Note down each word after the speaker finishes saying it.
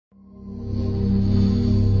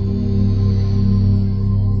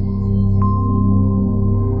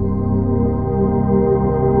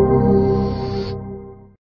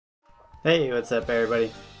Hey, what's up everybody?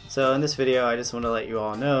 So in this video I just want to let you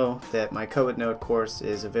all know that my Code with Node course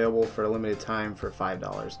is available for a limited time for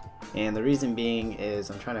 $5. And the reason being is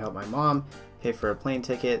I'm trying to help my mom pay for a plane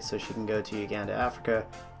ticket so she can go to Uganda, Africa,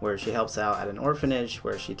 where she helps out at an orphanage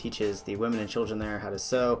where she teaches the women and children there how to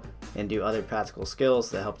sew and do other practical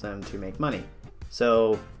skills that help them to make money.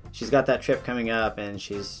 So she's got that trip coming up and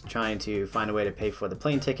she's trying to find a way to pay for the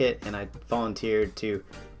plane ticket, and I volunteered to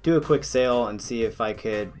do a quick sale and see if I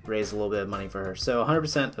could raise a little bit of money for her. So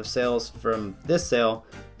 100% of sales from this sale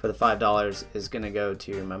for the $5 is going to go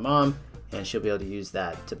to my mom, and she'll be able to use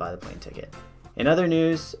that to buy the plane ticket. In other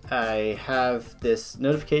news, I have this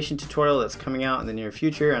notification tutorial that's coming out in the near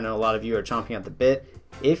future. I know a lot of you are chomping at the bit.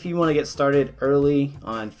 If you want to get started early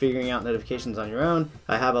on figuring out notifications on your own,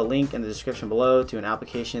 I have a link in the description below to an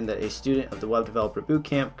application that a student of the Web Developer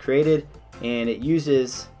Bootcamp created, and it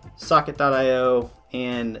uses socket.io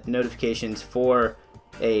and notifications for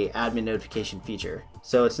a admin notification feature.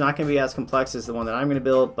 So it's not going to be as complex as the one that I'm going to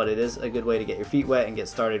build, but it is a good way to get your feet wet and get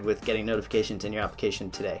started with getting notifications in your application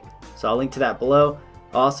today. So I'll link to that below.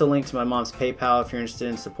 I'll also link to my mom's PayPal if you're interested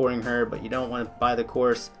in supporting her but you don't want to buy the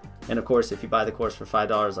course. And of course, if you buy the course for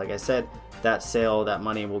 $5, like I said, that sale, that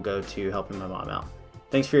money will go to helping my mom out.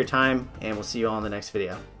 Thanks for your time, and we'll see you all in the next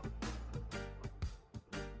video.